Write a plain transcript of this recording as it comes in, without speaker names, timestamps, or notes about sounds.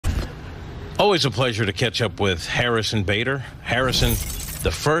Always a pleasure to catch up with Harrison Bader. Harrison, the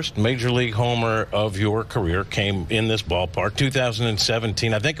first Major League homer of your career came in this ballpark,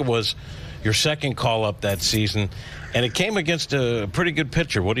 2017. I think it was your second call-up that season, and it came against a pretty good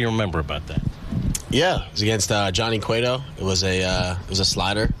pitcher. What do you remember about that? Yeah, it was against Johnny Cueto. It was a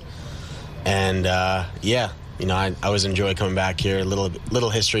slider, and yeah, you know, I always enjoy coming back here. A little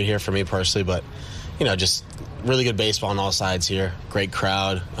history here for me personally, but you know, just really good baseball on all sides here. Great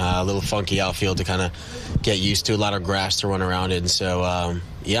crowd, a little funky outfield to kind of get used to. A lot of grass to run around in. So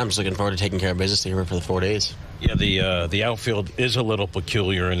yeah, I'm just looking forward to taking care of business here for the 4 days. Yeah, the outfield is a little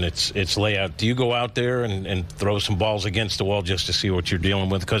peculiar in its layout. Do you go out there and throw some balls against the wall just to see what you're dealing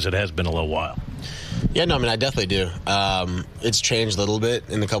with? Because it has been a little while. Yeah, no, I mean, I definitely do. It's changed a little bit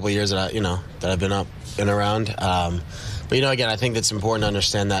in the couple of years that I've been up and around. But, you know, again, I think it's important to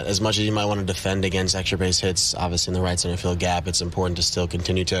understand that as much as you might want to defend against extra base hits, obviously in the right center field gap, it's important to still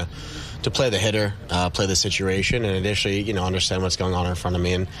continue to play the hitter, play the situation, and additionally, you know, understand what's going on in front of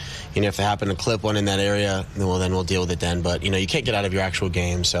me. And, you know, if they happen to clip one in that area, then we'll deal with it then. But, you know, you can't get out of your actual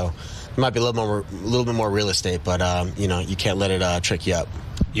game, so it might be a little bit more real estate, but, you know, you can't let it trick you up.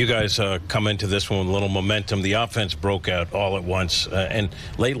 You guys come into this one with a little momentum. The offense broke out all at once, and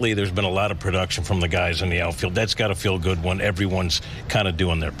lately there's been a lot of production from the guys in the outfield. That's got to feel good when everyone's kind of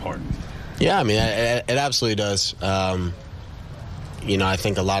doing their part. Yeah, I mean, it absolutely does. You know, I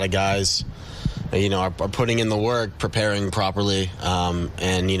think a lot of guys, you know, are putting in the work, preparing properly,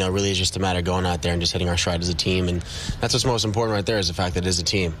 and, you know, really it's just a matter of going out there and just hitting our stride as a team. And that's what's most important right there is the fact that it is a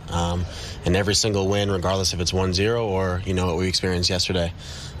team. And every single win, regardless if it's 1-0 or, you know, what we experienced yesterday,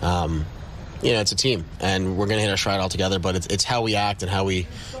 you know, it's a team. And we're going to hit our stride all together, but it's how we act and how we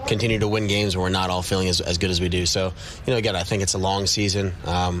continue to win games when we're not all feeling as good as we do. So, you know, again, I think it's a long season.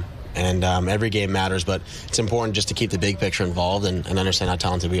 And every game matters, but it's important just to keep the big picture involved and understand how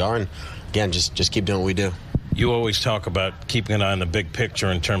talented we are. And, again, just keep doing what we do. You always talk about keeping an eye on the big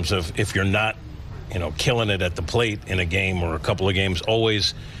picture in terms of if you're not, you know, killing it at the plate in a game or a couple of games,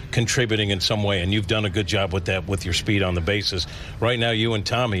 always contributing in some way, and you've done a good job with that with your speed on the bases. Right now, you and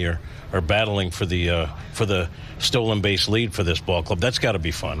Tommy are battling for the stolen base lead for this ball club. That's got to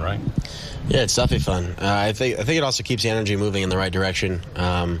be fun, right? Yeah, it's definitely fun. I think it also keeps the energy moving in the right direction.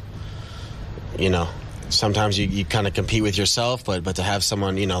 You know, sometimes you kind of compete with yourself, but to have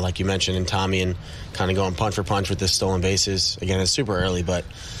someone, you know, like you mentioned in Tommy and kind of going punch for punch with the stolen bases, again, it's super early, but,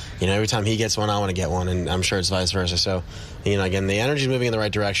 you know, every time he gets one, I want to get one, and I'm sure it's vice versa. So, you know, again, the energy's moving in the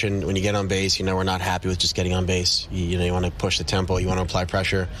right direction. When you get on base, you know, we're not happy with just getting on base. You know, you want to push the tempo, you want to apply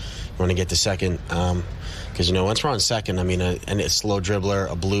pressure, you want to get to second. Because, you know, once we're on second, I mean, and a slow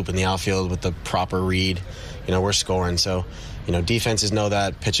dribbler, a bloop in the outfield with the proper read, you know, we're scoring. So, you know, defenses know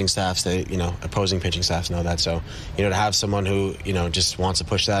that, pitching staffs, opposing pitching staffs know that. So, you know, to have someone who, you know, just wants to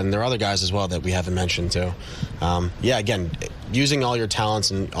push that, and there are other guys as well that we haven't mentioned too. Yeah, again, using all your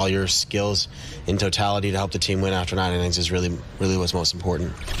talents and all your skills in totality to help the team win after 9 innings is really, really what's most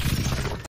important.